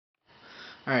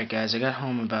Alright guys, I got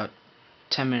home about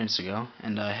 10 minutes ago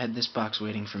and I had this box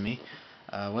waiting for me.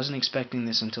 Wasn't expecting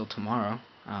this until tomorrow,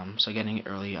 so getting it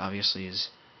early obviously is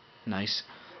nice.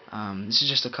 This is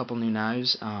just a couple new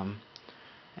knives,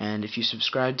 and if you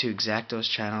subscribe to Exacto's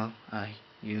channel,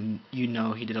 you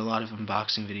know he did a lot of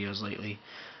unboxing videos lately.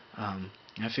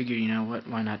 I figured, you know what,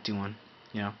 why not do one?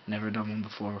 You know, never done one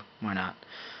before, why not?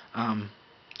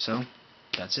 So,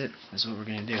 that's it. That's what we're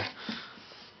going to do.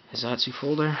 His Zatsu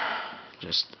folder,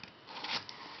 just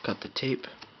cut the tape.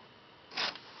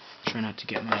 Try not to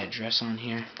get my address on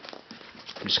here.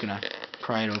 I'm just going to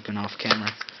pry it open off camera.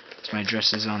 So my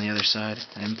address is on the other side.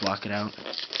 I didn't block it out.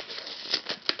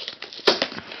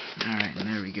 Alright, and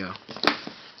there we go.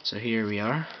 So here we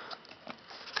are.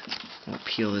 We'll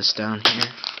peel this down here.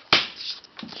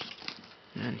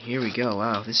 And here we go.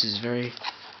 Wow, this is very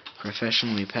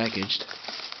professionally packaged.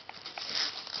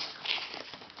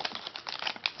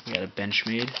 We got a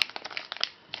Benchmade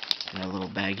and a little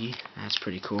baggie. That's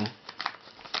pretty cool.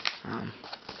 And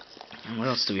what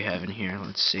else do we have in here?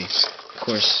 Let's see. Of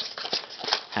course,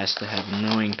 has to have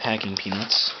knowing packing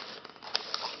peanuts.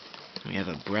 We have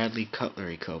a Bradley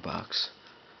Cutlery Co. box.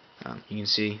 You can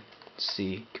see it's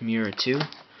the Kimura 2,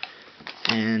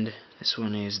 and this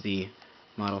one is the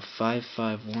Model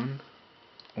 551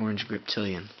 Orange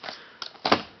Griptilian.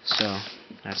 So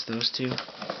that's those two.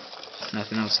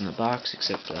 Nothing else in the box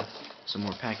except some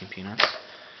more packing peanuts.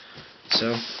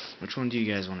 So which one do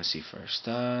you guys want to see first?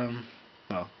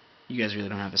 Well, you guys really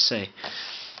don't have a say.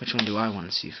 Which one do I want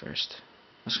to see first?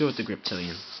 Let's go with the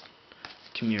Griptilian.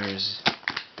 Kimura is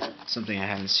something I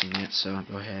haven't seen yet, so I'll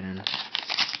go ahead and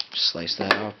just slice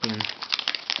that open.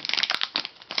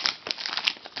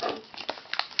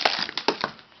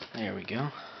 There we go.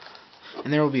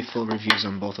 And there will be full reviews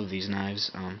on both of these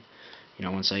knives. You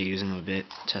know, once I use them a bit,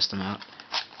 test them out.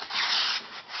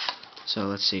 So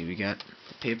let's see, we got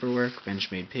the paperwork,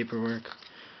 Benchmade paperwork.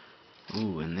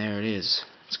 Ooh, and there it is.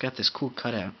 It's got this cool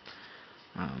cutout.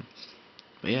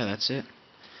 But yeah, that's it.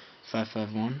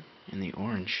 551 in the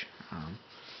orange.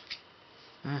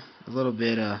 A little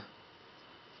bit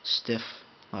stiff,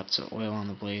 lots of oil on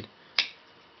the blade.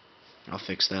 I'll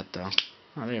fix that though.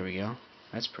 Oh, there we go.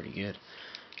 That's pretty good.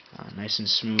 Nice and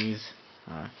smooth.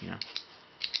 You know.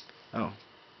 Oh,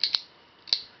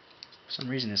 for some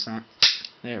reason it's not.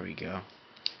 There we go.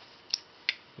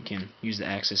 You can use the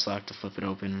axis lock to flip it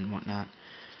open and whatnot.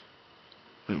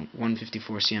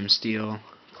 154 cm steel,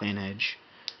 plain edge.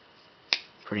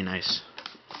 Pretty nice.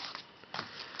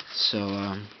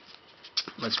 So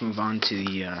let's move on to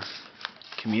the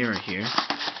Kimura here.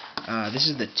 This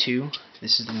is the 2.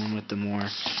 This is the one with the more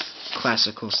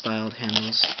classical styled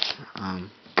handles,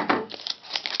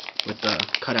 with the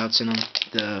cutouts in them.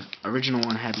 The original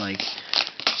one had like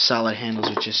solid handles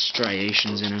with just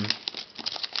striations in them.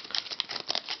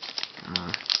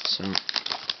 So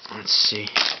let's see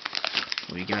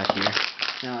what we got here.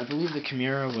 Now I believe the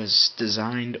Kimura was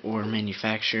designed or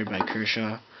manufactured by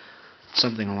Kershaw,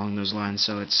 something along those lines.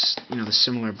 So it's, you know, the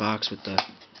similar box with the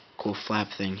cool flap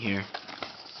thing here.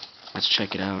 Let's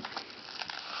check it out.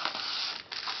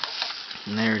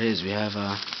 And there it is. We have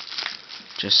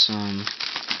just some,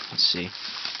 let's see,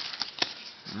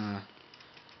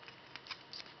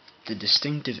 the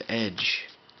distinctive edge.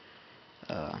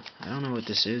 I don't know what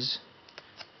this is.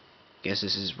 Guess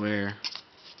this is where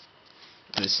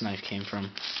this knife came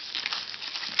from.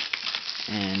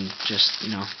 And just,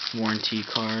 you know, warranty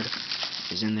card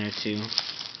is in there too.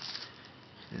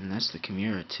 And that's the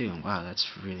Kimura too. Wow, that's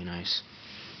really nice.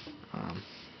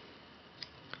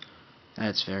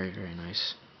 That's very, very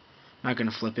nice. I'm not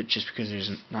gonna flip it just because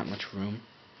there's not much room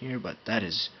here, but that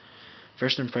is,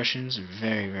 first impressions, a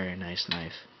very, very nice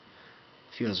knife.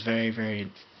 Feels very,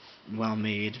 very well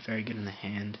made, very good in the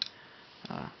hand.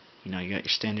 You know, you got your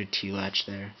standard T-latch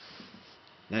there.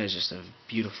 That is just a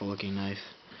beautiful looking knife.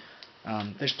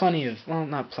 There's plenty of, well,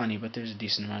 not plenty, but there's a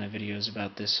decent amount of videos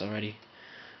about this already.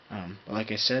 But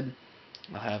like I said,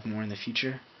 I'll have more in the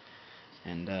future,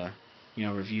 and you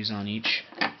know, reviews on each.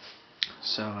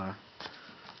 So I'm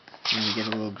gonna get a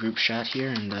little group shot here,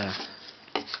 and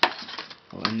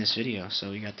we'll end this video. So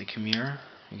we got the Kimura,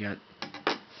 we got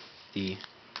the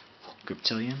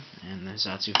Griptilian, and the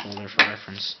Zatsu folder for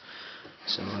reference.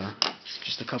 So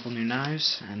just a couple new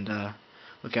knives, and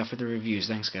look out for the reviews.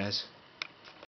 Thanks, guys.